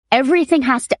everything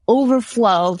has to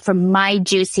overflow from my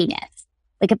juiciness.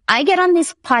 Like if I get on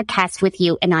this podcast with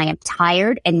you and I am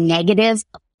tired and negative,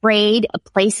 afraid, a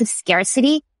place of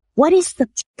scarcity, what is the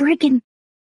friggin'?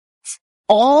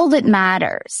 All that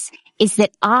matters is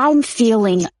that I'm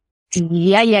feeling,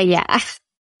 yeah.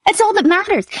 That's all that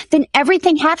matters. Then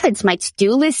everything happens. My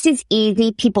to-do list is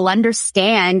easy. People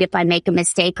understand if I make a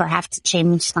mistake or have to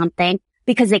change something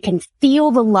because they can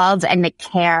feel the love and the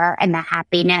care and the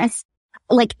happiness.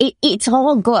 Like it's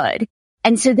all good.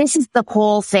 And so this is the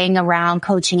whole thing around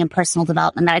coaching and personal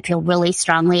development that I feel really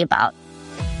strongly about.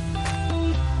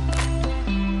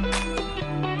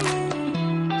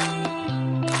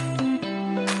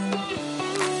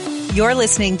 You're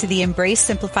listening to the Embrace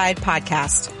Simplified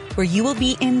podcast, where you will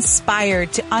be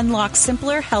inspired to unlock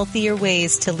simpler, healthier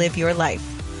ways to live your life.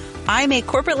 I'm a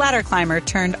corporate ladder climber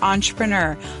turned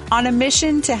entrepreneur on a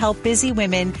mission to help busy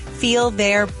women feel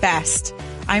their best.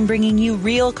 I'm bringing you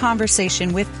real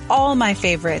conversation with all my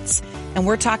favorites, and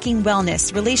we're talking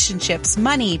wellness, relationships,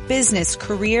 money, business,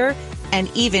 career, and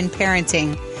even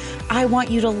parenting. I want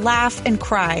you to laugh and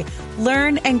cry,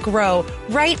 learn and grow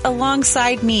right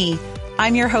alongside me.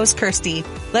 I'm your host, Kirsty.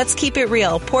 Let's keep it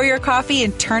real. Pour your coffee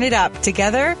and turn it up.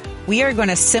 Together, we are going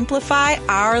to simplify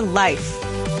our life.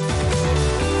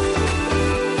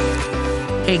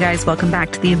 Hey guys, welcome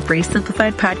back to the Embrace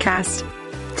Simplified podcast.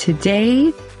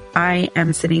 Today, I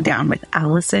am sitting down with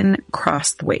Allison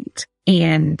Crosthwaite,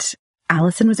 and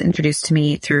Allison was introduced to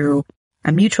me through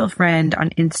a mutual friend on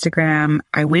Instagram.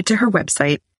 I went to her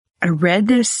website. I read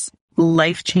this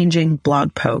life-changing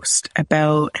blog post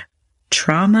about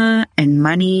trauma and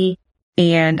money,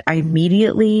 and I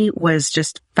immediately was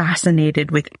just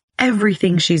fascinated with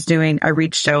everything she's doing. I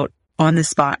reached out on the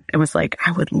spot and was like,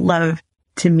 I would love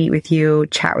to meet with you,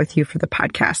 chat with you for the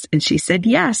podcast. And she said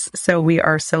yes. So we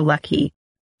are so lucky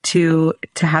to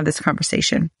have this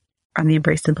conversation on the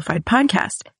Embrace Simplified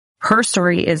podcast. Her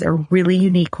story is a really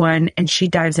unique one, and she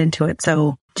dives into it.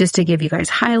 So just to give you guys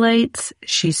highlights,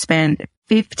 she spent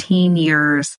 15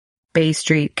 years Bay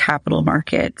Street capital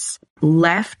markets,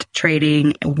 left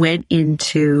trading, went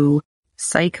into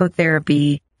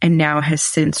psychotherapy, and now has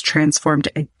since transformed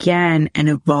again and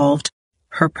evolved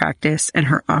her practice and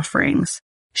her offerings.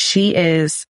 She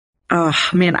is, oh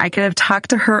man, I could have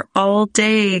talked to her all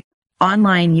day.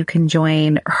 Online, you can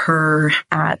join her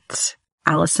at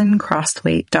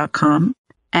AllisonCrosthwaite.com,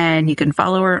 and you can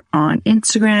follow her on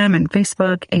Instagram and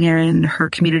Facebook, and her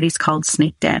community is called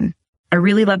Snake Den. I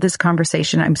really love this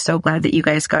conversation. I'm so glad that you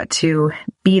guys got to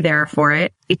be there for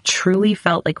it. It truly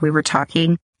felt like we were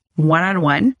talking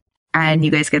one-on-one, and you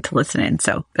guys get to listen in.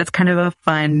 So that's kind of a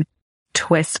fun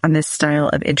twist on this style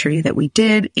of interview that we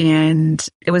did, and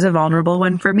it was a vulnerable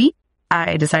one for me.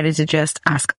 I decided to just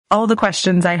ask all the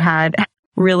questions I had.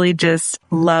 Really just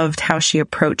loved how she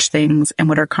approached things and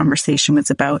what our conversation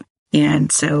was about. And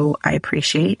so I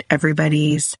appreciate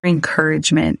everybody's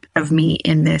encouragement of me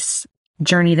in this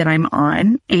journey that I'm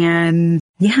on. And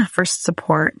yeah, for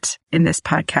support in this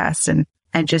podcast and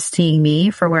just seeing me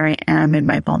for where I am and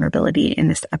my vulnerability in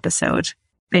this episode.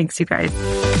 Thanks, you guys.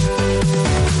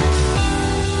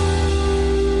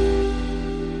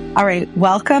 All right.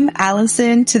 Welcome,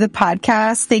 Allison, to the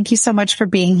podcast. Thank you so much for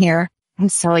being here. I'm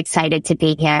so excited to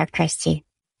be here, Kirsty.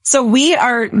 So we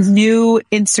are new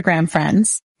Instagram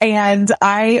friends, and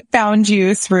I found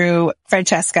you through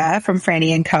Francesca from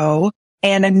Franny & Co.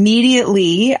 And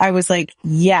immediately I was like,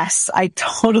 yes, I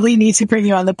totally need to bring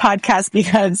you on the podcast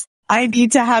because I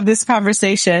need to have this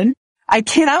conversation. I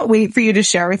cannot wait for you to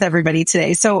share with everybody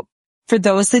today. So for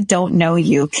those that don't know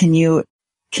you, can you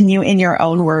in your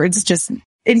own words just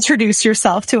introduce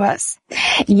yourself to us?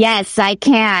 Yes, I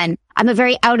can. I'm a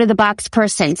very out of the box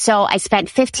person. So I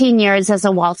spent 15 years as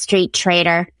a Wall Street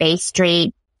trader, Bay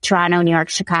Street, Toronto, New York,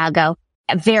 Chicago,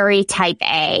 very type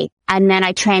A. And then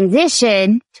I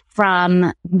transitioned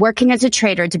from working as a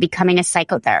trader to becoming a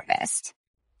psychotherapist.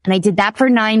 And I did that for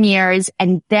 9 years.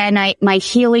 And then my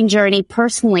healing journey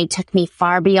personally took me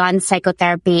far beyond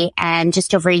psychotherapy. And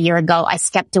just over a year ago, I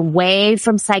stepped away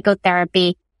from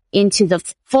psychotherapy into the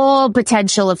full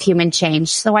potential of human change.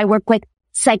 So I work with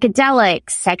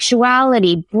psychedelics,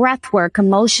 sexuality, breath work,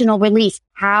 emotional release,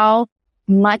 how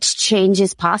much change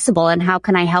is possible and how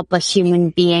can I help a human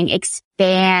being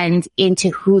expand into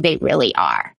who they really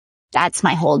are. That's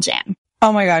my whole jam.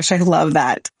 Oh my gosh. I love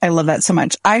that. I love that so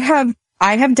much. I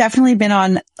have definitely been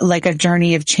on like a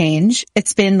journey of change.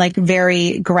 It's been like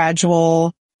very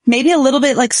gradual, maybe a little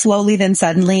bit like slowly then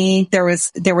suddenly. There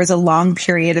was a long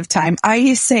period of time.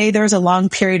 I say there was a long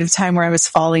period of time where I was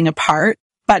falling apart,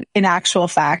 but in actual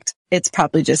fact, it's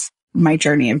probably just my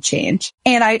journey of change.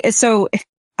 And I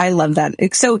love that.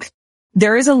 So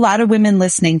there is a lot of women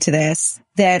listening to this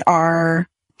that are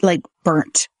like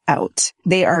burnt out.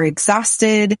 They are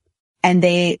exhausted and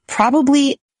they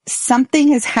probably something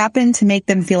has happened to make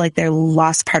them feel like they're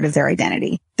lost part of their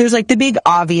identity. There's like the big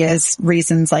obvious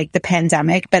reasons like the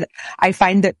pandemic, but I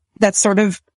find that that's sort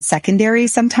of secondary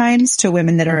sometimes to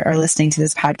women that are listening to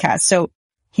this podcast. So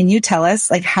can you tell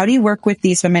us, like, how do you work with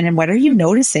these women and what are you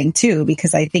noticing too?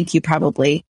 Because I think you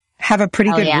probably have a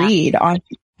pretty good read on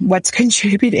what's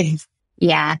contributing.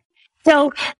 Yeah.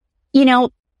 So, you know,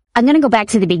 I'm going to go back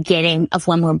to the beginning of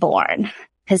when we're born,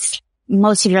 because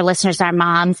most of your listeners are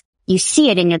moms. You see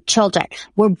it in your children.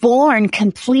 We're born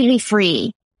completely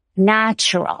free,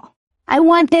 natural. I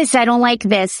want this. I don't like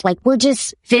this. Like, we're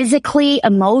just physically,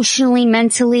 emotionally,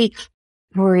 mentally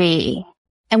free.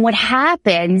 And what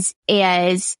happens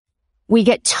is we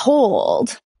get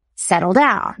told, settle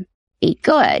down, be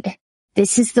good.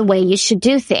 This is the way you should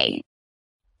do things.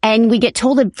 And we get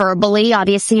told it verbally,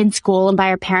 obviously in school and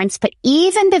by our parents. But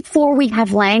even before we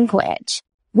have language,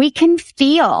 we can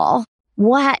feel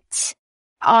what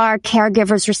our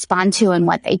caregivers respond to and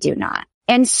what they do not.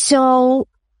 And so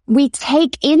we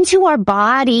take into our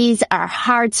bodies, our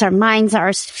hearts, our minds,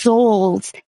 our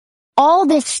souls, all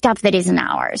this stuff that isn't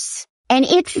ours. And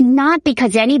it's not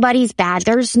because anybody's bad.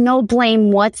 There's no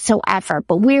blame whatsoever,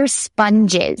 but we're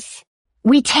sponges.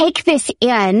 We take this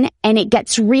in and it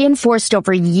gets reinforced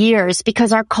over years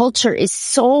because our culture is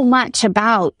so much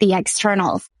about the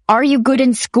externals. Are you good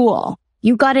in school?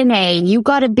 You got an A, you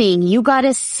got a B, you got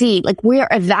a C. Like, we're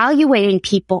evaluating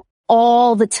people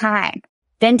all the time.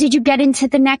 Then did you get into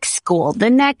the next school? The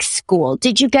next school?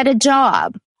 Did you get a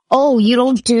job? Oh, you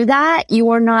don't do that? You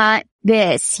are not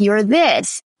this. You're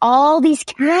this. All these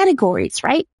categories,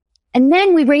 right? And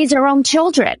then we raise our own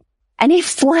children. And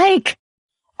it's like,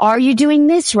 are you doing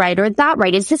this right or that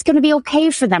right? Is this going to be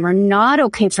okay for them or not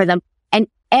okay for them? And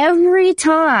every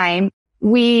time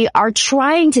we are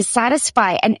trying to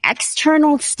satisfy an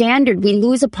external standard, we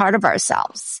lose a part of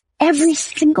ourselves every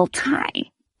single time.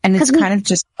 And it's kind of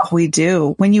just what we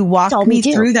do. When you walk me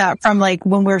through that from like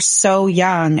when we're so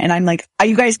young and I'm like,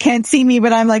 you guys can't see me,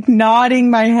 but I'm like nodding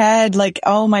my head like,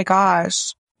 oh my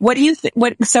gosh. What do you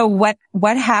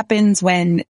what happens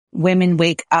when women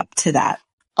wake up to that?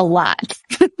 A lot.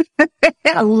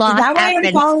 A lot. Is that why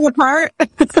I'm falling apart?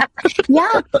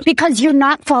 Yeah, because you're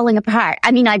not falling apart.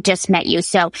 I mean, I've just met you,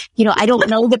 so, you know, I don't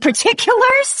know the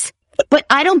particulars, but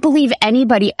I don't believe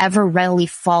anybody ever really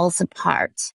falls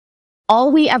apart.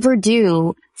 All we ever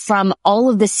do, from all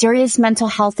of the serious mental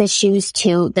health issues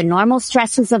to the normal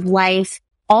stresses of life,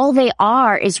 all they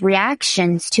are is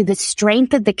reactions to the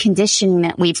strength of the conditioning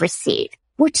that we've received.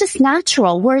 We're just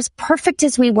natural. We're as perfect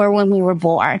as we were when we were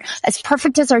born, as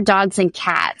perfect as our dogs and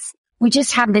cats. We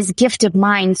just have this gift of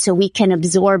mind so we can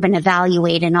absorb and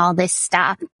evaluate and all this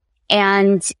stuff.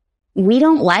 And we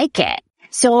don't like it.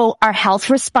 So our health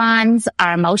responds,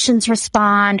 our emotions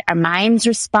respond, our minds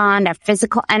respond, our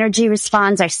physical energy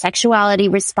responds, our sexuality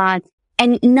responds.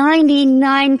 And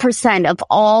 99% of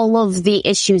all of the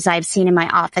issues I've seen in my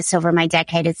office over my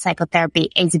decade of psychotherapy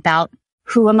is about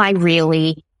who am I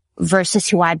really versus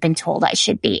who I've been told I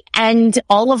should be. And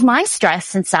all of my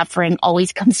stress and suffering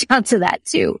always comes down to that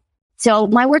too. So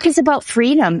my work is about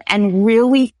freedom and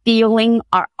really feeling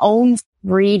our own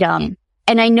freedom.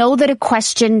 And I know that a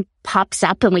question pops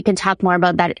up and we can talk more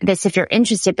about this if you're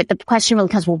interested, but the question really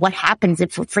comes, well, what happens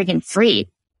if we're freaking free?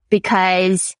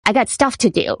 Because I got stuff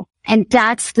to do. And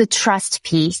that's the trust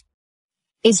piece.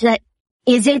 Is it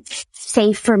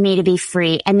safe for me to be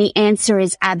free? And the answer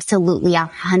is absolutely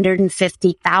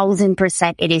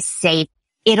 150,000% it is safe.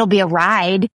 It'll be a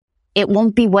ride. It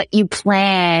won't be what you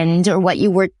planned or what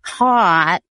you were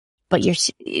taught, but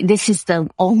this is the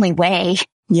only way.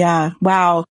 Yeah.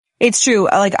 Wow. It's true.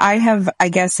 Like I have, I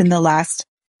guess in the last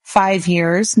 5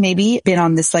 years, maybe been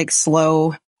on this like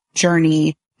slow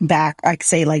journey back, I could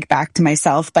say like back to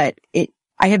myself, but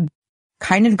I have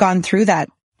kind of gone through that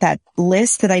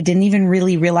list that I didn't even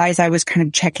really realize I was kind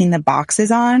of checking the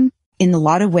boxes on. In a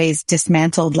lot of ways,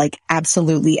 dismantled like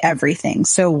absolutely everything.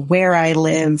 So where I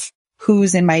live,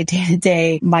 who's in my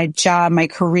day-to-day, my job, my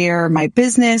career, my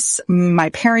business,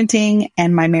 my parenting,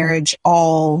 and my marriage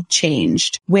all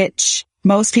changed, which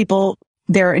most people,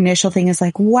 their initial thing is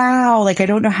like, wow, like, I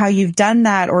don't know how you've done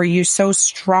that, or you're so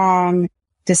strong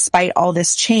despite all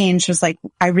this change. Was like,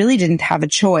 I really didn't have a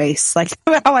choice, like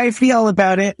how I feel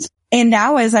about it. And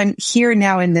now as I'm here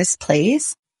now in this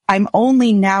place, I'm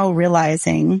only now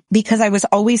realizing, because I was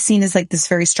always seen as like this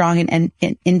very strong and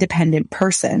independent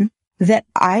person, that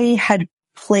I had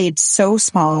played so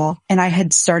small and I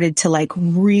had started to like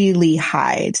really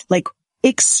hide, like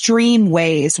extreme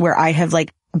ways where I have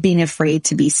like being afraid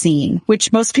to be seen,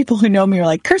 which most people who know me are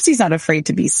like, Kirsty's not afraid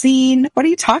to be seen. What are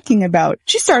you talking about?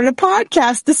 She started a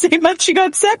podcast the same month she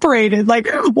got separated. Like,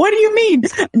 what do you mean?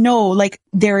 No, like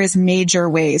there is major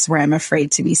ways where I'm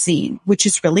afraid to be seen, which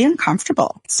is really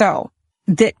uncomfortable. So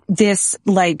this,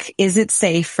 like, is it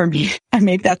safe for me?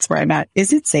 Maybe that's where I'm at.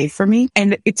 Is it safe for me?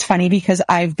 And it's funny because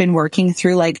I've been working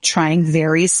through like trying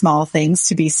very small things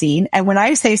to be seen. And when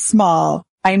I say small,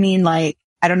 I mean like,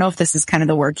 I don't know if this is kind of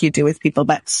the work you do with people,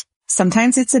 but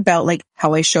sometimes it's about like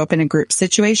how I show up in a group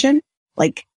situation.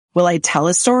 Like, will I tell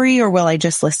a story or will I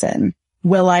just listen?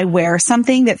 Will I wear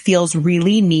something that feels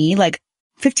really me? Like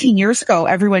 15 years ago,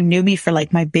 everyone knew me for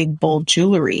like my big, bold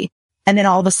jewelry. And then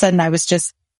all of a sudden I was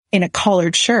just in a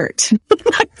collared shirt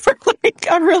for like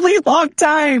a really long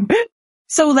time.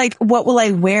 So like, what will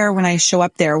I wear when I show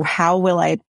up there? How will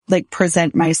I like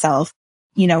present myself?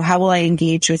 You know, how will I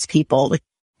engage with people?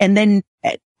 And then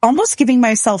almost giving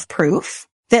myself proof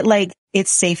that like,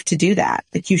 it's safe to do that.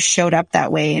 Like you showed up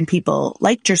that way and people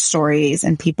liked your stories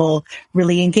and people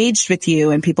really engaged with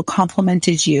you and people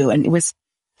complimented you and it was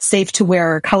safe to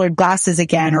wear colored glasses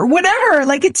again or whatever.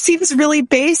 Like it seems really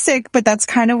basic, but that's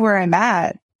kind of where I'm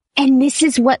at. And this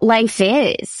is what life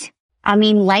is. I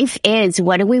mean, life is,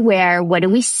 what do we wear? What do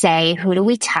we say? Who do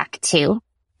we talk to?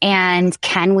 And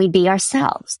can we be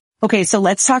ourselves? Okay. So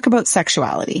let's talk about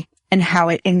sexuality and how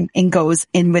it goes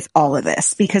in with all of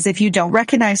this. Because if you don't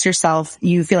recognize yourself,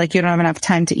 you feel like you don't have enough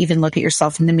time to even look at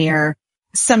yourself in the mirror.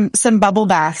 Some bubble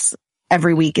baths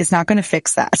every week is not going to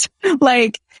fix that.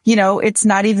 Like, you know, it's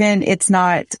not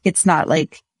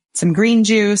like some green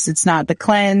juice. It's not the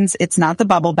cleanse. It's not the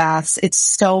bubble baths. It's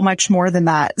so much more than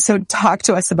that. So talk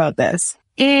to us about this.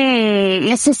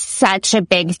 This is such a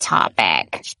big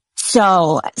topic.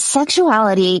 So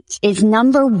sexuality is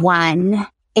number one.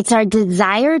 It's our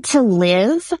desire to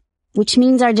live, which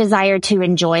means our desire to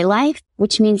enjoy life,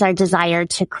 which means our desire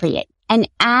to create. And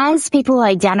as people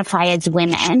identify as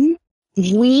women,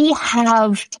 we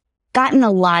have gotten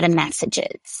a lot of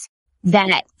messages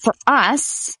that for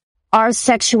us, our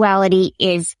sexuality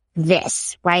is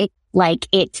this, right? Like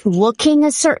it's looking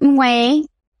a certain way.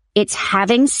 It's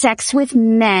having sex with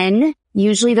men.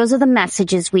 Usually those are the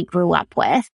messages we grew up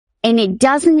with. And it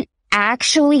doesn't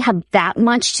actually have that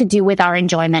much to do with our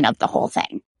enjoyment of the whole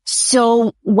thing.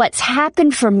 So what's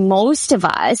happened for most of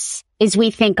us is we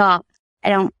think, oh,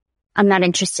 I'm not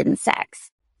interested in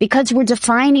sex because we're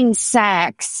defining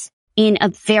sex in a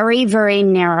very, very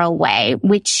narrow way,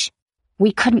 which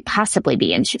we couldn't possibly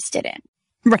be interested in.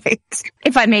 Right.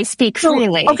 If I may speak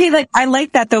freely. Okay. Like I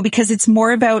like that though, because it's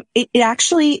more about, it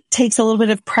actually takes a little bit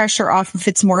of pressure off if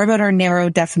it's more about our narrow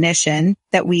definition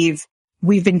that we've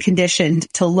been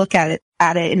conditioned to look at it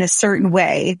in a certain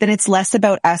way, then it's less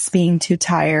about us being too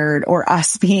tired or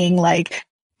us being like,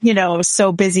 you know,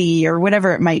 so busy or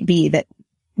whatever it might be, that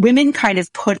women kind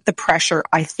of put the pressure,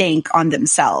 I think, on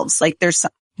themselves. Like there's,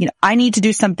 you know, I need to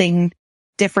do something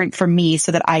different for me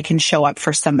so that I can show up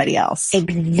for somebody else.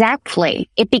 Exactly.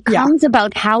 It becomes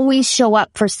about how we show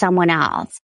up for someone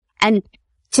else. And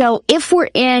so if we're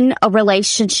in a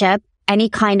relationship, any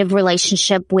kind of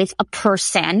relationship with a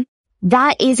person,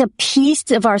 that is a piece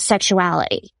of our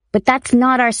sexuality, but that's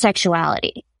not our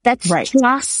sexuality. That's right.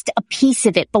 Just a piece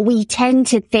of it. But we tend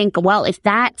to think, well, if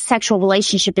that sexual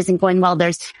relationship isn't going well,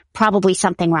 there's probably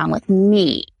something wrong with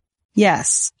me.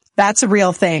 Yes. That's a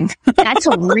real thing. That's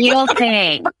a real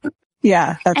thing.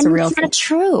 Yeah, that's a real thing. And that's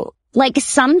not true. Like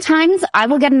sometimes I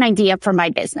will get an idea for my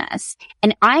business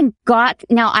and I'm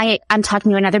talking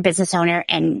to another business owner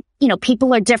and, you know,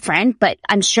 people are different, but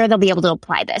I'm sure they'll be able to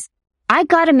apply this. I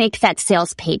got to make that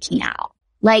sales page now.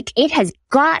 Like it has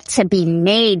got to be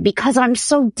made because I'm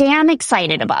so damn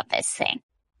excited about this thing.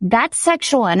 That's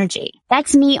sexual energy.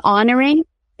 That's me honoring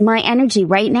my energy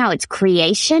right now. It's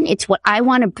creation. It's what I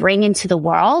want to bring into the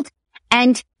world.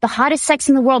 And the hottest sex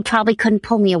in the world probably couldn't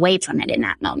pull me away from it in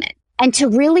that moment. And to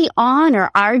really honor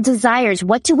our desires.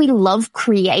 What do we love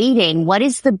creating? What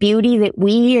is the beauty that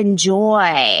we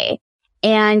enjoy?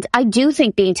 And I do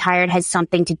think being tired has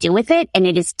something to do with it. And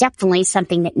it is definitely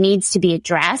something that needs to be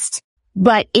addressed.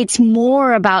 But it's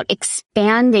more about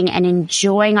expanding and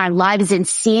enjoying our lives and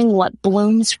seeing what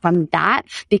blooms from that.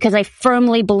 Because I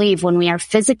firmly believe when we are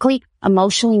physically,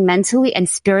 emotionally, mentally, and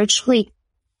spiritually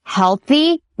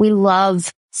healthy, we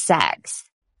love sex.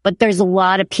 But there's a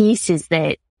lot of pieces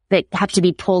that have to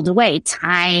be pulled away.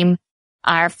 Time,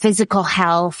 our physical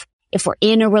health. If we're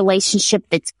in a relationship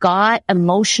that's got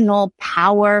emotional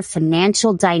power,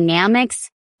 financial dynamics,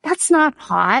 that's not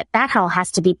hot. That all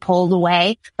has to be pulled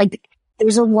away. Like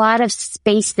there's a lot of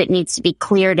space that needs to be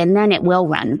cleared and then it will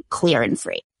run clear and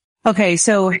free. Okay.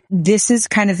 So this is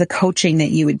kind of the coaching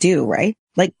that you would do, right?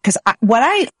 Like, cause what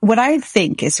I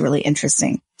think is really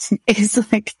interesting is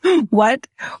like what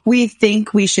we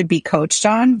think we should be coached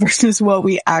on versus what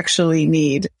we actually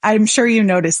need. I'm sure you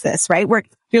noticed this, right? Where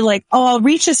you're like, oh, I'll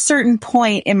reach a certain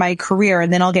point in my career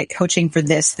and then I'll get coaching for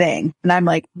this thing. And I'm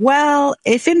like, well,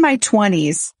 if in my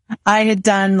 20s, I had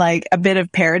done like a bit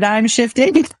of paradigm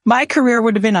shifting, my career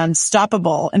would have been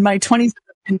unstoppable and my 20s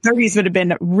and 30s would have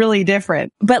been really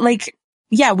different. But like,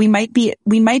 yeah, we might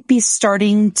be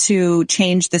starting to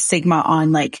change the stigma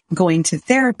on like going to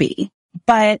therapy,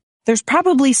 but there's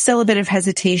probably still a bit of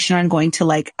hesitation on going to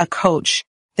like a coach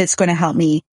that's going to help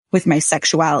me with my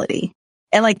sexuality.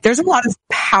 And like, there's a lot of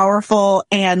powerful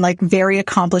and like very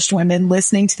accomplished women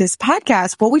listening to this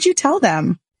podcast. What would you tell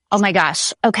them? Oh my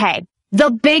gosh. Okay. The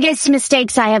biggest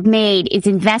mistakes I have made is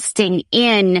investing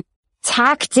in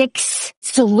tactics,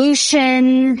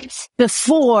 solutions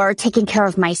before taking care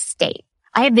of my state.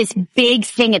 I have this big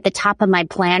thing at the top of my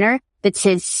planner that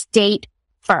says state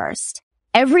first.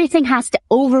 Everything has to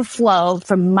overflow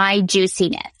from my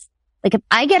juiciness. Like if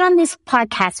I get on this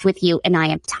podcast with you and I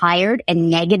am tired and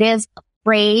negative,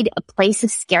 afraid, a place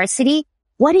of scarcity,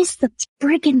 what is the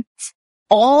friggin'?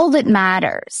 All that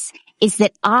matters is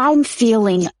that I'm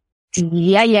feeling,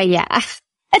 yeah.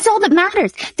 That's all that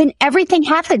matters. Then everything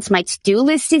happens. My to-do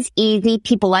list is easy.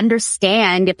 People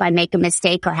understand if I make a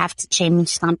mistake or have to change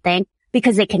something,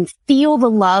 because they can feel the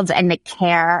love and the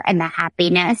care and the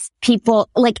happiness. People,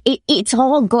 like, it's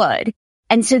all good.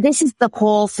 And so this is the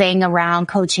whole thing around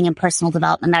coaching and personal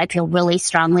development that I feel really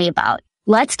strongly about.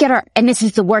 Let's get and this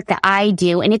is the work that I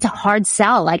do, and it's a hard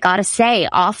sell, I gotta say,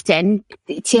 often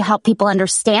to help people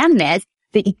understand this,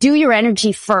 that you do your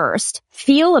energy first,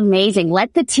 feel amazing,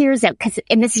 let the tears out,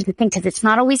 and this is the thing, because it's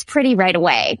not always pretty right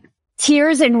away.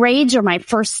 Tears and rage are my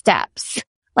first steps.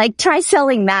 Like, try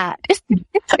selling that.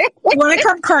 Want to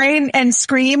come crying and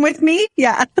scream with me?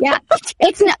 Yeah. Yeah.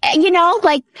 It's not,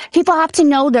 like, people have to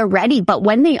know they're ready, but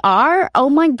when they are, oh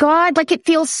my God, like, it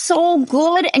feels so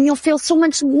good and you'll feel so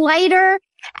much lighter.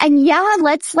 And yeah,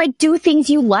 let's like do things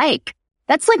you like.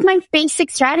 That's like my basic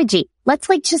strategy. Let's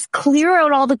like just clear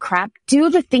out all the crap, do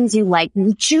the things you like,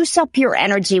 juice up your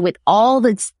energy with all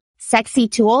the sexy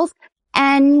tools,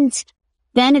 and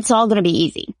then it's all going to be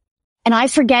easy. And I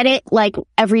forget it like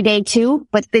every day too,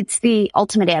 but it's the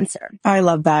ultimate answer. I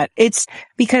love that. It's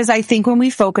because I think when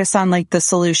we focus on like the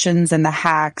solutions and the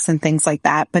hacks and things like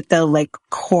that, but the like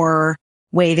core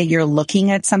way that you're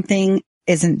looking at something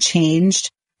isn't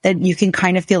changed, that you can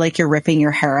kind of feel like you're ripping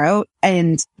your hair out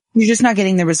and you're just not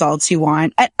getting the results you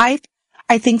want. I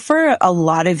think for a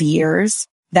lot of years,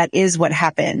 that is what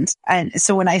happened. And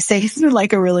so when I say it's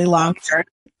like a really long term,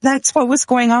 that's what was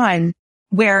going on,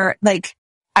 where like,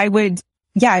 I would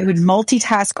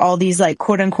multitask all these like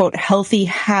quote unquote healthy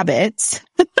habits.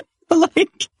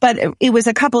 But it was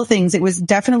a couple of things. It was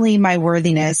definitely my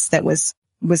worthiness that was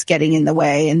getting in the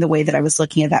way, and the way that I was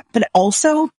looking at that. But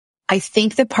also I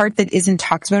think the part that isn't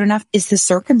talked about enough is the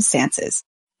circumstances.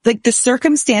 Like the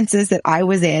circumstances that I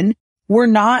was in were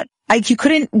not, like you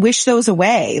couldn't wish those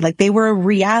away. Like they were a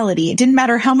reality. It didn't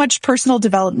matter how much personal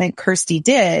development Kirsty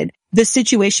did. The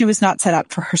situation was not set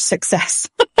up for her success.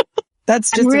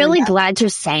 That's just I'm really glad you're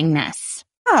saying this.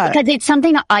 Yeah. Because it's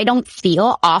something that I don't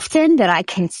feel often that I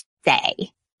can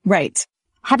say. Right.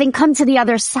 Having come to the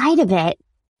other side of it,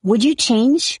 would you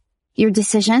change your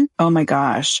decision? Oh my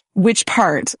gosh. Which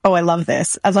part? Oh, I love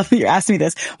this. I love that you're asking me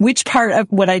this. Which part of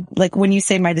what I like when you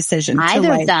say my decision?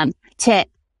 Either of them. To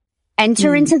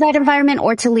enter into that environment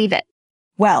or to leave it.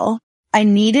 Well, I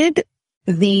needed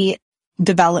the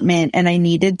development, and I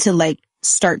needed to like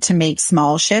start to make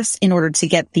small shifts in order to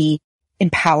get the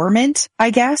empowerment,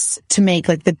 I guess, to make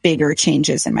like the bigger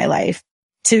changes in my life,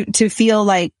 to feel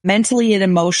like mentally and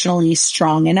emotionally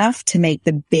strong enough to make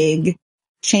the big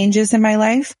changes in my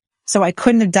life. So I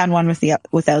couldn't have done one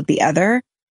without the other.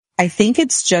 I think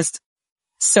it's just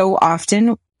so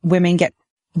often women get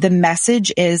the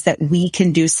message is that we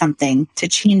can do something to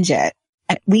change it.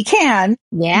 We can.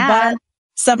 Yeah. But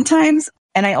sometimes,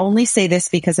 and I only say this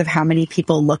because of how many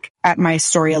people look at my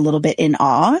story a little bit in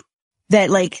awe, that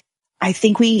like, I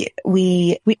think we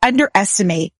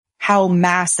underestimate how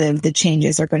massive the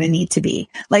changes are going to need to be.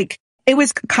 Like it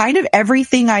was kind of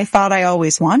everything I thought I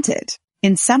always wanted.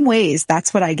 In some ways,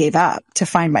 that's what I gave up to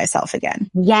find myself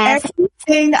again. Yes.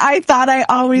 Everything I thought I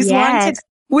always wanted,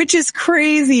 which is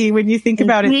crazy when you think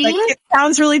about it. Like it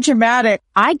sounds really dramatic.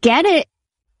 I get it.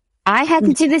 I had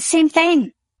to do the same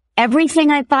thing. Everything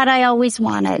I thought I always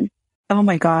wanted. Oh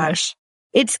my gosh.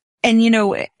 And you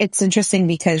know, it's interesting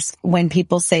because when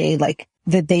people say like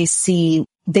that they see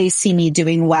they see me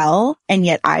doing well, and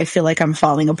yet I feel like I'm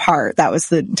falling apart. That was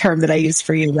the term that I used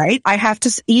for you, right? I have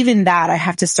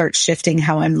to start shifting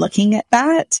how I'm looking at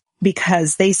that,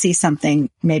 because they see something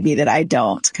maybe that I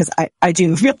don't, because I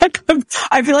do feel like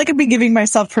I've been giving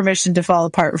myself permission to fall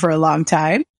apart for a long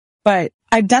time, but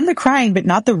I've done the crying, but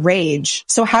not the rage.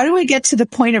 So how do I get to the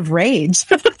point of rage?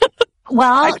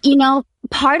 Well,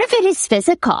 part of it is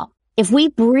physical. If we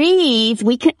breathe,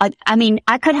 we can,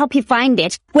 I could help you find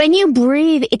it. When you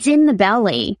breathe, it's in the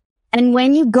belly. And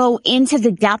when you go into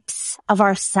the depths of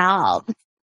ourselves,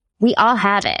 we all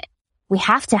have it. We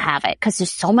have to have it because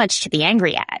there's so much to be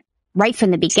angry at right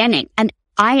from the beginning. And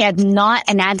I am not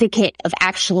an advocate of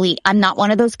I'm not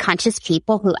one of those conscious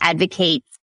people who advocates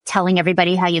telling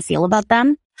everybody how you feel about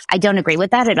them. I don't agree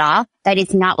with that at all. That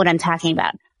is not what I'm talking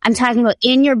about. I'm talking about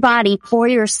in your body for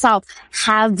yourself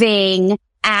having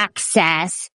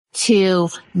access to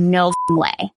no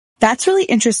way. That's really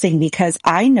interesting, because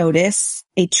I notice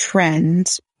a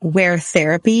trend where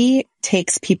therapy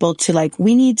takes people to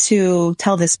we need to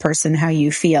tell this person how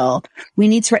you feel. We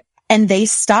need to, and they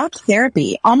stop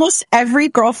therapy. Almost every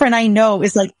girlfriend I know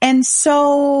is and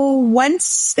so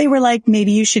once they were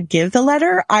maybe you should give the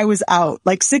letter, I was out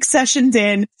 6 sessions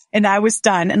in and I was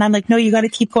done. And I'm no, you got to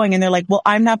keep going. And they're well,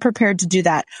 I'm not prepared to do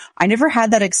that. I never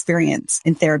had that experience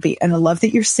in therapy. And I love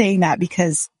that you're saying that,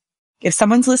 because if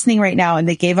someone's listening right now and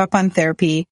they gave up on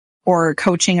therapy or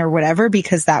coaching or whatever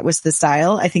because that was the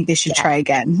style, I think they should try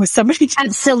again with somebody.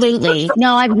 Absolutely.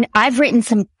 No, I've written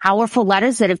some powerful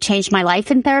letters that have changed my life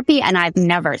in therapy, and I've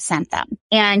never sent them.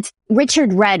 And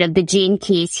Richard Rudd of the Gene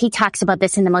Keys, he talks about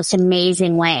this in the most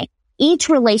amazing way. Each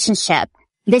relationship,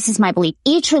 this is my belief,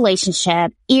 each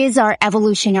relationship is our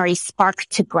evolutionary spark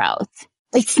to growth.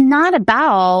 It's not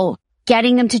about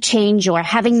getting them to change or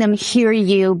having them hear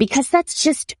you, because that's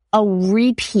just a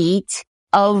repeat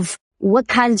of what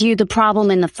caused you the problem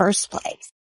in the first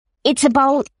place. It's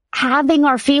about having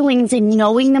our feelings and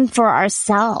knowing them for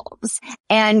ourselves.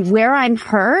 And where I'm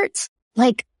hurt,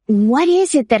 what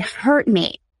is it that hurt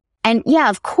me? And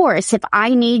yeah, of course, if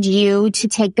I need you to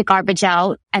take the garbage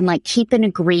out and keep an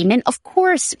agreement, of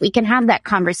course we can have that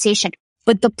conversation.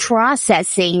 But the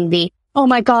processing, oh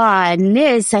my God,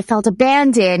 I felt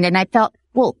abandoned and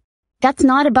that's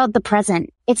not about the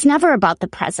present. It's never about the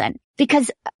present,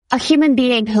 because a human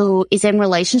being who is in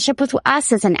relationship with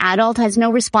us as an adult has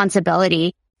no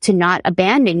responsibility to not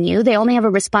abandon you. They only have a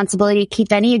responsibility to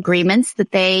keep any agreements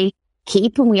that they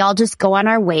keep, and we all just go on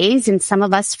our ways, and some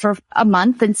of us for a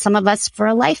month and some of us for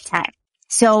a lifetime.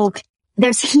 So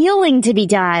there's healing to be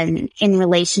done in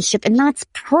relationship, and that's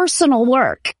personal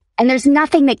work. And there's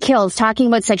nothing that kills, talking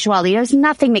about sexuality, there's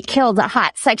nothing that kills a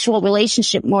hot sexual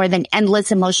relationship more than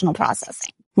endless emotional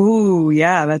processing. Ooh,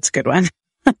 yeah, that's a good one.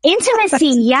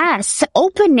 Intimacy, yes.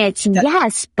 Openness,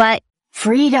 yes. But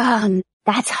freedom,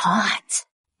 that's hot.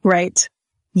 Right.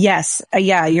 Yes.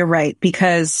 Yeah, you're right.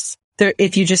 Because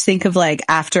if you just think of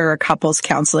after a couples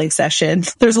counseling session,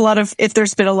 if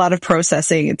there's been a lot of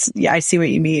processing, I see what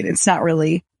you mean.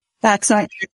 That's not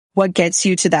what gets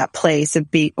you to that place of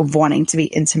wanting to be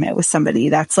intimate with somebody.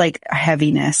 That's a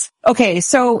heaviness. Okay.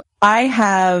 So I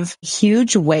have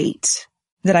huge weight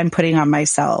that I'm putting on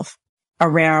myself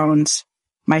around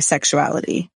my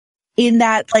sexuality. In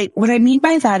that, what I mean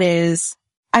by that is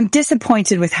I'm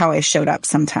disappointed with how I showed up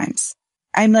sometimes.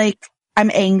 I'm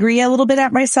angry a little bit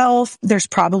at myself. There's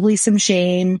probably some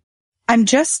shame. I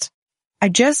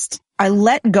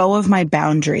let go of my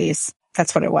boundaries.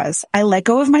 That's what it was. I let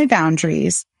go of my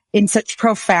boundaries in such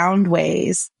profound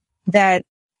ways that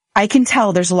I can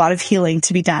tell there's a lot of healing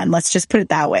to be done. Let's just put it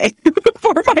that way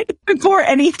before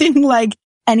anything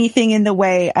in the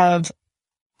way of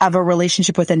a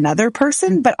relationship with another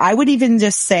person. But I would even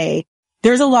just say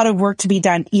there's a lot of work to be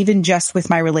done, even just with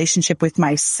my relationship with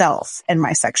myself and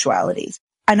my sexuality.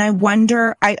 And I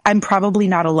wonder, I'm probably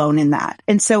not alone in that.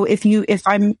 And so if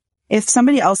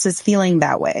somebody else is feeling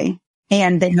that way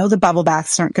and they know the bubble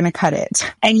baths aren't going to cut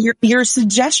it, and your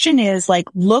suggestion is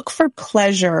look for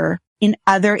pleasure in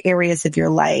other areas of your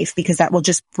life, because that will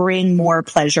just bring more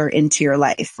pleasure into your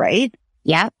life, right?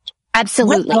 Yeah,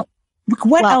 absolutely.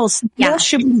 What else? Yeah. What else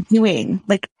should we be doing?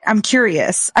 I'm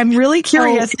curious. I'm really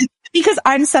curious because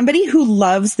I'm somebody who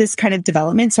loves this kind of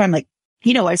development. So I'm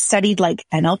I've studied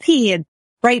NLP and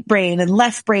right brain and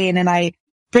left brain, and I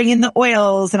bring in the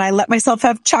oils and I let myself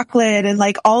have chocolate and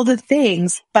all the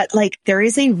things. But there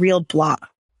is a real block.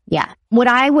 Yeah. What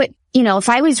I would, if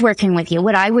I was working with you,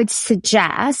 what I would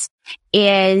suggest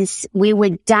is we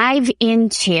would dive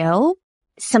into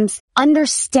some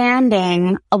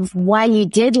understanding of why you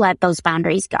did let those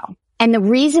boundaries go. And the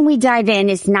reason we dive in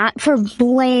is not for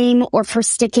blame or for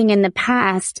sticking in the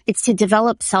past. It's to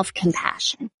develop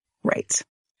self-compassion. Right.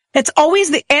 It's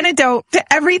always the antidote to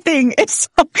everything. It's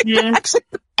self-compassion.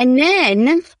 And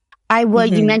then I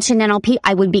would, you mentioned NLP,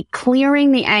 I would be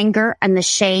clearing the anger and the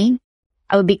shame.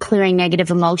 I would be clearing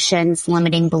negative emotions,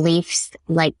 limiting beliefs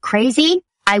like crazy.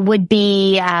 I would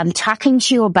be talking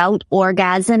to you about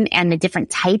orgasm and the different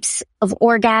types of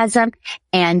orgasm.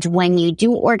 And when you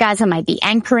do orgasm, I'd be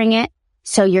anchoring it.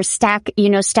 So you're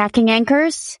stacking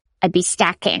anchors. I'd be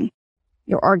stacking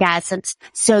your orgasms.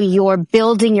 So you're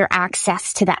building your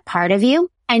access to that part of you.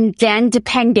 And then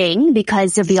depending,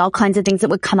 because there'll be all kinds of things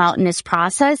that would come out in this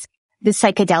process, the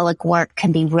psychedelic work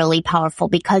can be really powerful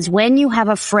because when you have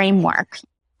a framework,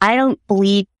 I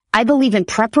believe in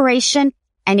preparation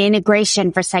and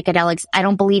integration for psychedelics. I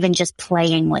don't believe in just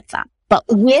playing with them. But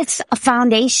with a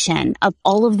foundation of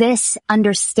all of this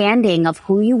understanding of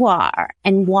who you are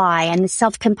and why and the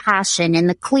self-compassion and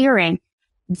the clearing,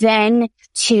 then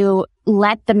to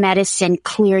let the medicine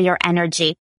clear your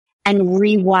energy and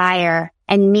rewire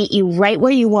and meet you right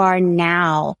where you are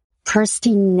now.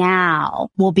 Kirsty now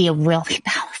will be a really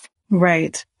powerful.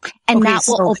 Right. And that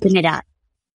will open it up.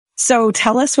 So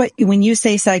tell us when you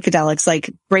say psychedelics, like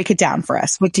break it down for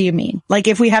us. What do you mean? Like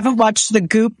if we haven't watched the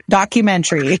Goop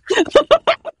documentary.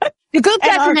 The Goop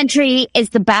documentary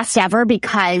is the best ever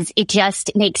because it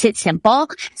just makes it simple.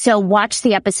 So watch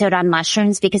the episode on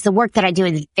mushrooms because the work that I do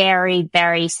is very,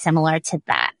 very similar to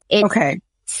that. It's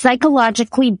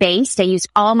psychologically based. I use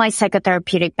all my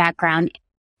psychotherapeutic background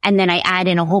and then I add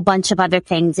in a whole bunch of other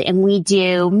things and we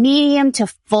do medium to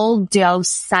full dose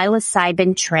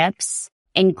psilocybin trips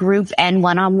in group and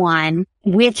one-on-one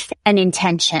with an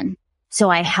intention. So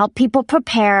I help people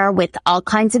prepare with all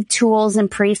kinds of tools and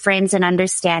pre-frames and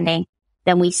understanding.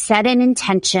 Then we set an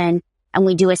intention and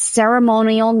we do a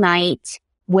ceremonial night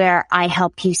where I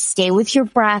help you stay with your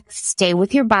breath, stay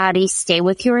with your body, stay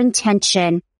with your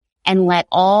intention and let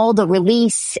all the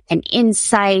release and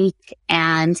insight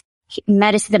and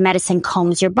the medicine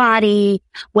calms your body,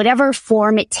 whatever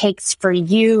form it takes for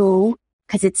you,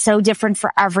 because it's so different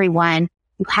for everyone.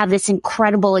 You have this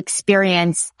incredible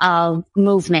experience of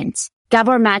movement.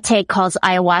 Gabor Mate calls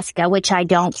ayahuasca, which I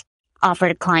don't offer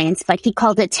to clients, but he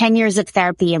called it 10 years of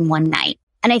therapy in one night.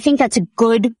 And I think that's a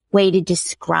good way to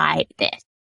describe this.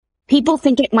 People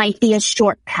think it might be a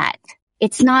shortcut.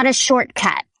 It's not a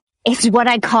shortcut. It's what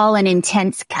I call an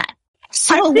intense cut.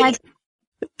 So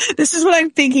this is what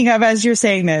I'm thinking of as you're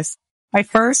saying this. My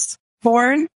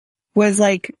firstborn was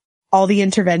like all the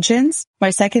interventions. My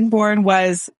secondborn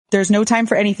was there's no time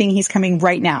for anything. He's coming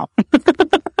right now.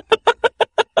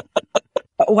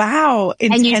 Wow.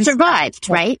 And you survived,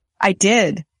 right? I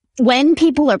did. When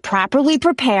people are properly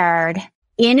prepared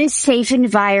in a safe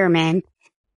environment,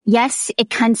 yes, it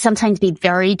can sometimes be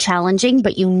very challenging,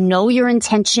 but you know your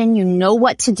intention. You know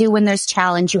what to do when there's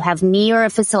challenge. You have me or a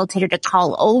facilitator to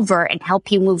call over and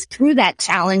help you move through that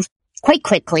challenge quite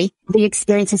quickly. The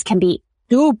experiences can be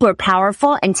super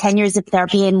powerful, and 10 years of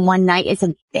therapy in one night is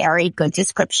a very good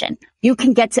description. You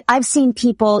can I've seen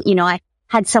people, I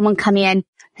had someone come in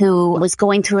who was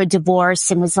going through a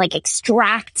divorce and was like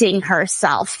extracting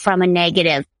herself from a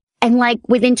negative. And like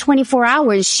within 24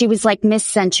 hours, she was like Miss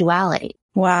Sensuality.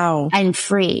 Wow. And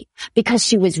free because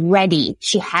she was ready.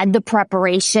 She had the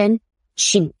preparation.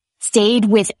 She stayed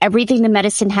with everything the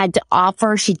medicine had to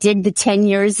offer. She did the 10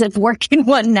 years of work in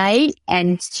one night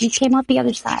and she came out the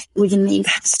other side. It was amazing.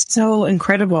 That's so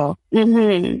incredible.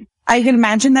 Mm-hmm. I can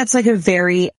imagine that's like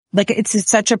it's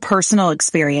such a personal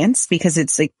experience because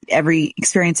it's like every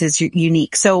experience is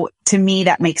unique. So to me,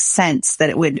 that makes sense that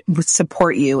it would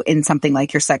support you in something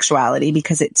like your sexuality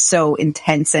because it's so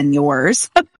intense and yours.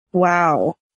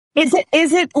 Wow. Is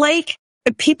it like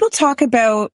people talk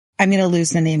about, I'm going to lose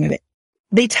the name of it.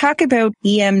 They talk about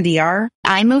EMDR.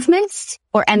 Eye movements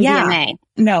or MDMA? Yeah.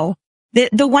 No.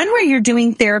 The one where you're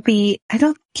doing therapy, I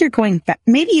don't think you're going back.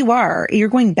 Maybe you are. You're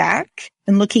going back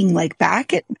and looking like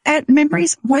back at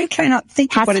memories. Why can I not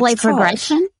think of what it's called?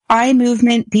 Regression? Eye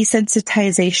movement,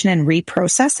 desensitization, and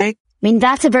reprocessing. I mean,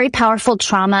 that's a very powerful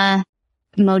trauma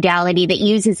modality that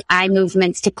uses eye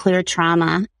movements to clear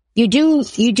trauma. You do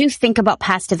think about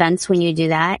past events when you do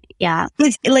that. Yeah.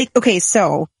 Okay,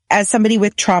 so as somebody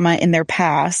with trauma in their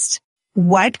past,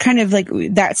 what kind of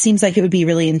that seems like it would be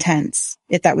really intense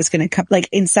if that was going to come. Like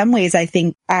in some ways, I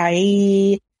think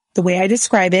the way I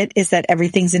describe it is that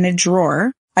everything's in a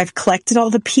drawer. I've collected all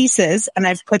the pieces and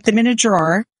I've put them in a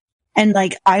drawer and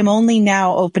I'm only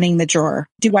now opening the drawer.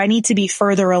 Do I need to be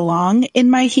further along in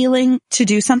my healing to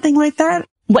do something like that?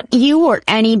 What you or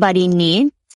anybody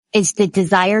needs is the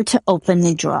desire to open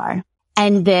the drawer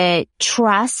and the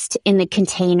trust in the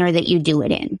container that you do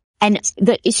it in. And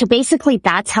so basically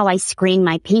that's how I screen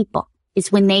my people,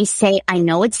 is when they say, I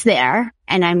know it's there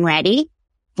and I'm ready,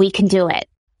 we can do it.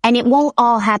 And it won't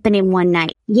all happen in one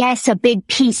night. Yes, a big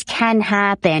piece can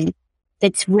happen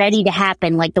that's ready to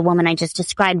happen, like the woman I just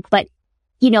described, but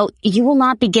you will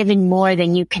not be given more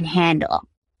than you can handle.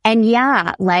 And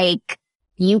yeah, like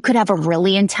you could have a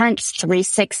really intense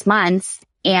 3-6 months.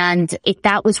 And if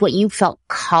that was what you felt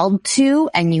called to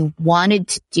and you wanted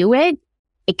to do it,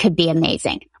 it could be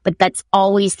amazing. But that's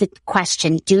always the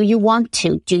question. Do you want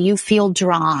to? Do you feel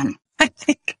drawn? I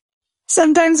think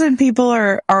sometimes when people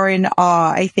are in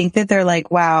awe, I think that they're like,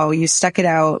 wow, you stuck it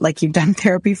out. Like you've done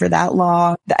therapy for that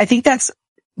long. I think that's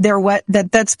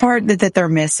part that they're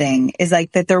missing, is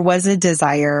like that there was a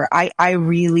desire. I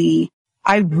really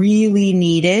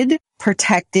needed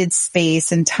protected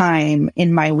space and time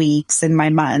in my weeks and my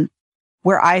month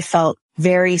where I felt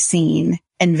very seen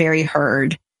and very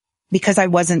heard, because I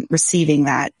wasn't receiving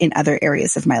that in other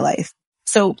areas of my life.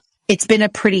 So it's been a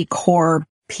pretty core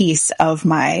piece of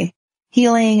my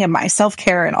healing and my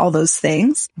self-care and all those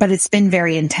things, but it's been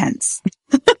very intense.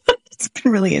 It's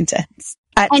been really intense.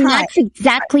 And that's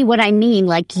exactly what I mean.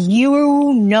 Like,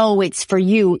 it's for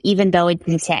you, even though it's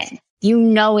intense.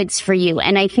 It's for you.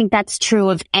 And I think that's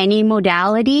true of any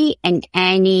modality and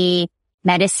any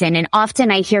medicine. And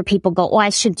often I hear people go, oh, I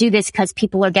should do this because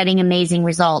people are getting amazing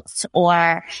results,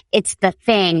 or it's the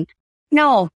thing.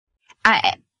 No,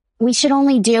 we should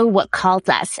only do what calls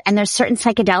us. And there's certain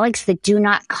psychedelics that do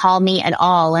not call me at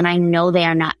all. And I know they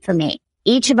are not for me.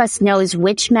 Each of us knows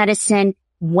which medicine,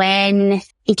 when.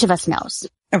 Each of us knows.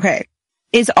 Okay.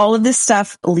 Is all of this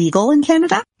stuff legal in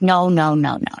Canada? No.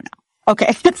 Okay.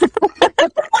 I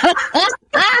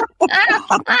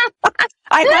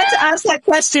had to ask that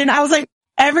question. I was like,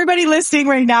 everybody listening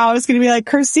right now is going to be like,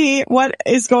 Kirsty, what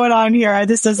is going on here?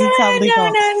 This doesn't sound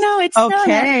legal. No, it's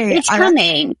okay. Not. It's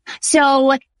coming.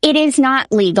 So it is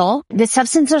not legal. The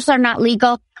substances are not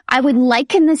legal. I would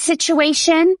liken the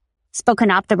situation,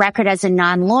 spoken off the record as a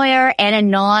non-lawyer and a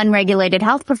non-regulated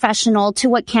health professional, to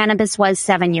what cannabis was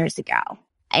 7 years ago.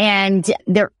 And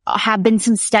there have been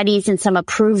some studies and some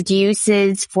approved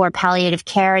uses for palliative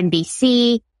care in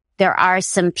BC. There are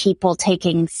some people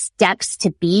taking steps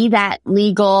to be that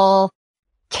legal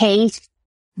case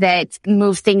that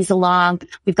move things along.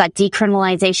 We've got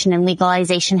decriminalization and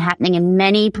legalization happening in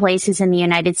many places in the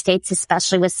United States,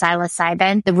 especially with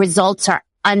psilocybin. The results are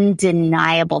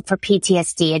undeniable for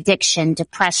PTSD, addiction,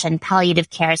 depression, palliative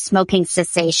care, smoking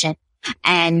cessation.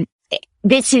 And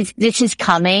this is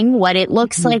coming. What it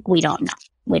looks like, we don't know.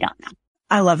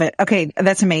 I love it. Okay.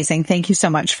 That's amazing. Thank you so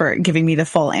much for giving me the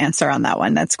full answer on that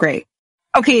one. That's great.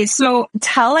 Okay. So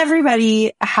tell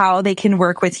everybody how they can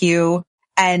work with you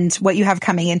and what you have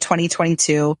coming in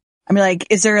 2022. I mean, like,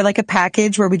 is there like a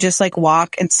package where we just like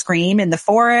walk and scream in the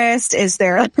forest? Is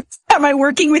there, am I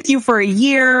working with you for a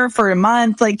year, for a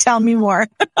month? Like, tell me more.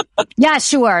 Yeah,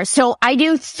 sure. So I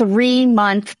do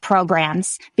 3-month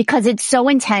programs because it's so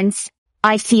intense.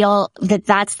 I feel that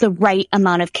that's the right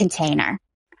amount of container.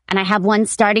 And I have one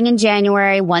starting in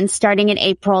January, one starting in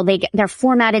April. They're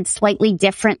formatted slightly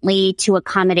differently to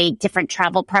accommodate different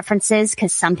travel preferences,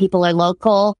 because some people are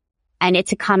local and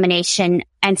it's a combination,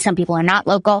 and some people are not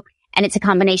local, and it's a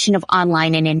combination of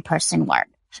online and in-person work.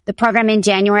 The program in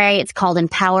January, it's called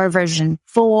Empower version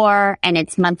 4, and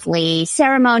it's monthly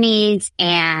ceremonies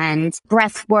and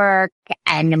breath work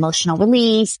and emotional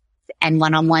release and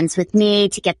one-on-ones with me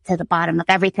to get to the bottom of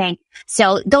everything.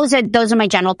 So those are my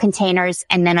general containers.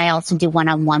 And then I also do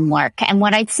one-on-one work. And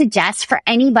what I'd suggest for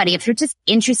anybody, if you're just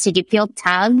interested, you feel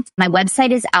tugged, my website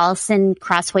is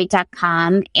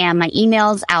AllisonCrosswaite.com, and my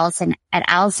email is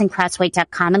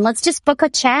Allison@AllisonCrosswaite.com. And let's just book a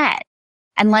chat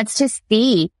and let's just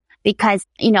see, because,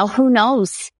 who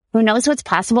knows? Who knows what's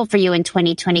possible for you in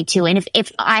 2022? And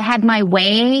if I had my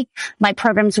way, my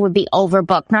programs would be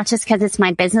overbooked, not just because it's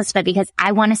my business, but because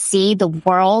I want to see the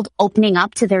world opening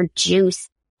up to their juice.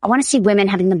 I want to see women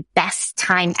having the best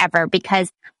time ever,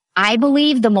 because I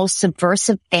believe the most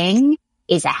subversive thing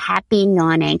is a happy,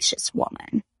 non-anxious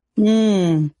woman.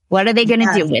 What are they going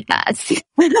to do with us?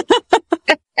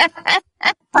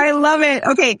 I love it.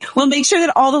 Okay. Well, make sure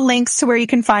that all the links to where you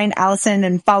can find Allison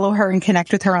and follow her and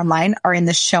connect with her online are in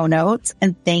the show notes.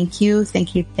 And thank you so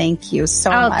much.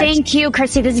 Oh, thank you,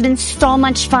 Kirsty. This has been so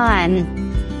much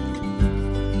fun.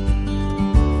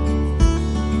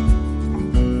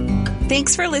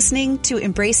 Thanks for listening to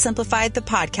Embrace Simplified, the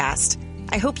podcast.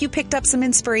 I hope you picked up some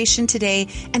inspiration today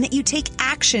and that you take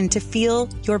action to feel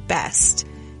your best.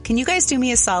 Can you guys do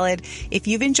me a solid? If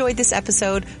you've enjoyed this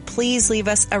episode, please leave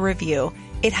us a review.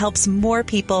 It helps more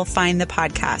people find the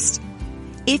podcast.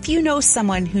 If you know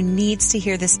someone who needs to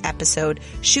hear this episode,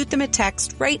 shoot them a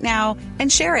text right now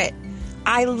and share it.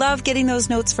 I love getting those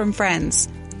notes from friends.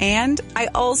 And I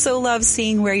also love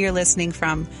seeing where you're listening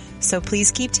from. So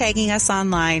please keep tagging us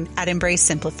online at Embrace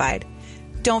Simplified.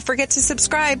 Don't forget to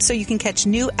subscribe so you can catch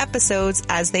new episodes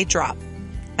as they drop.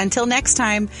 Until next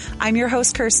time, I'm your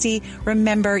host, Kirsty.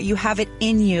 Remember, you have it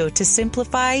in you to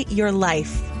simplify your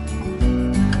life.